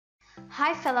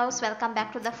Hi fellows, welcome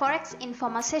back to the Forex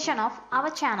Informer session of our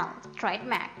channel, Trade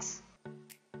Max.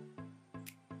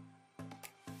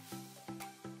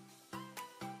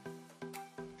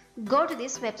 Go to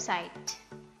this website.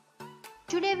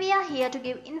 Today we are here to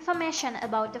give information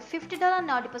about the $50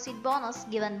 no deposit bonus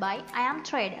given by I Am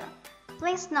Trader.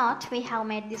 Please note we have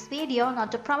made this video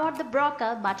not to promote the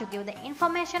broker but to give the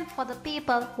information for the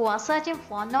people who are searching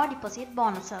for no deposit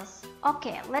bonuses.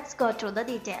 Okay, let's go through the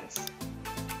details.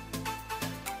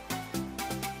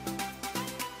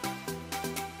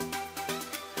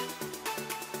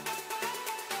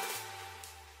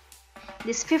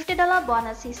 This $50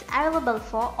 bonus is available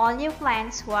for all new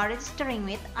clients who are registering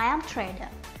with I Am Trader.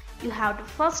 You have to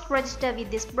first register with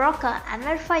this broker and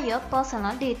verify your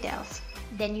personal details.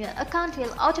 Then your account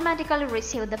will automatically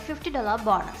receive the $50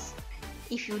 bonus.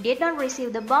 If you did not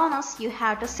receive the bonus, you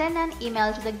have to send an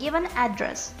email to the given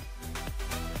address.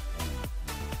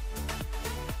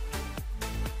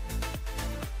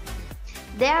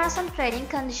 There are some trading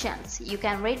conditions. You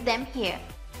can read them here.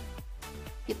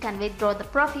 You can withdraw the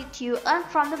profit you earn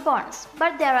from the bonus,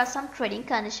 but there are some trading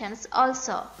conditions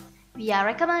also. We are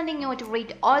recommending you to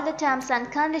read all the terms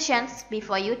and conditions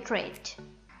before you trade,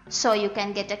 so you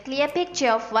can get a clear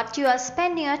picture of what you are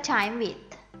spending your time with.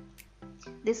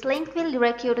 This link will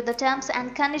direct you to the terms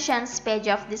and conditions page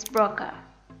of this broker.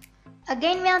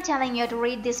 Again, we are telling you to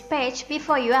read this page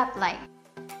before you apply.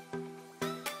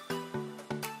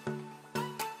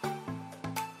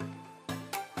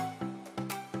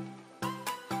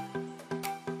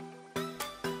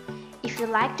 If you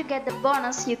like to get the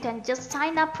bonus, you can just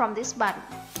sign up from this button.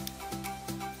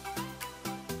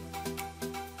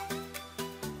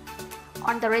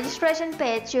 On the registration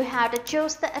page, you have to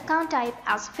choose the account type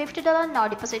as $50 no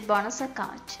deposit bonus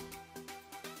account.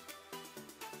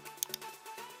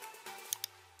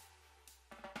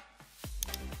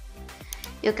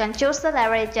 You can choose the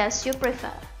leverage as you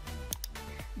prefer.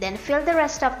 Then fill the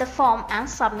rest of the form and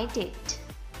submit it.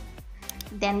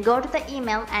 Then go to the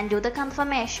email and do the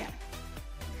confirmation.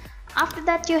 After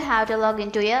that, you have to log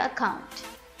into your account.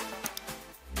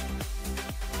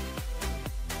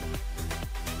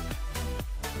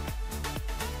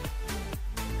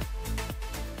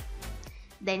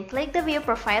 Then click the View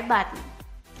Profile button.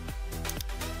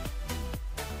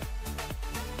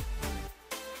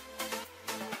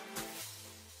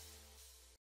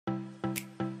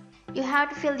 You have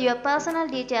to fill your personal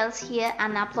details here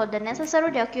and upload the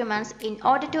necessary documents in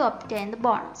order to obtain the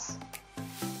bonus.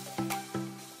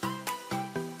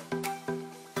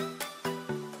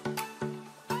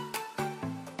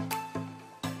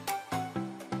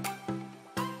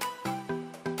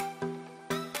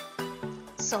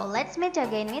 So let's meet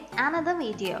again with another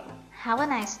video. Have a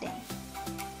nice day.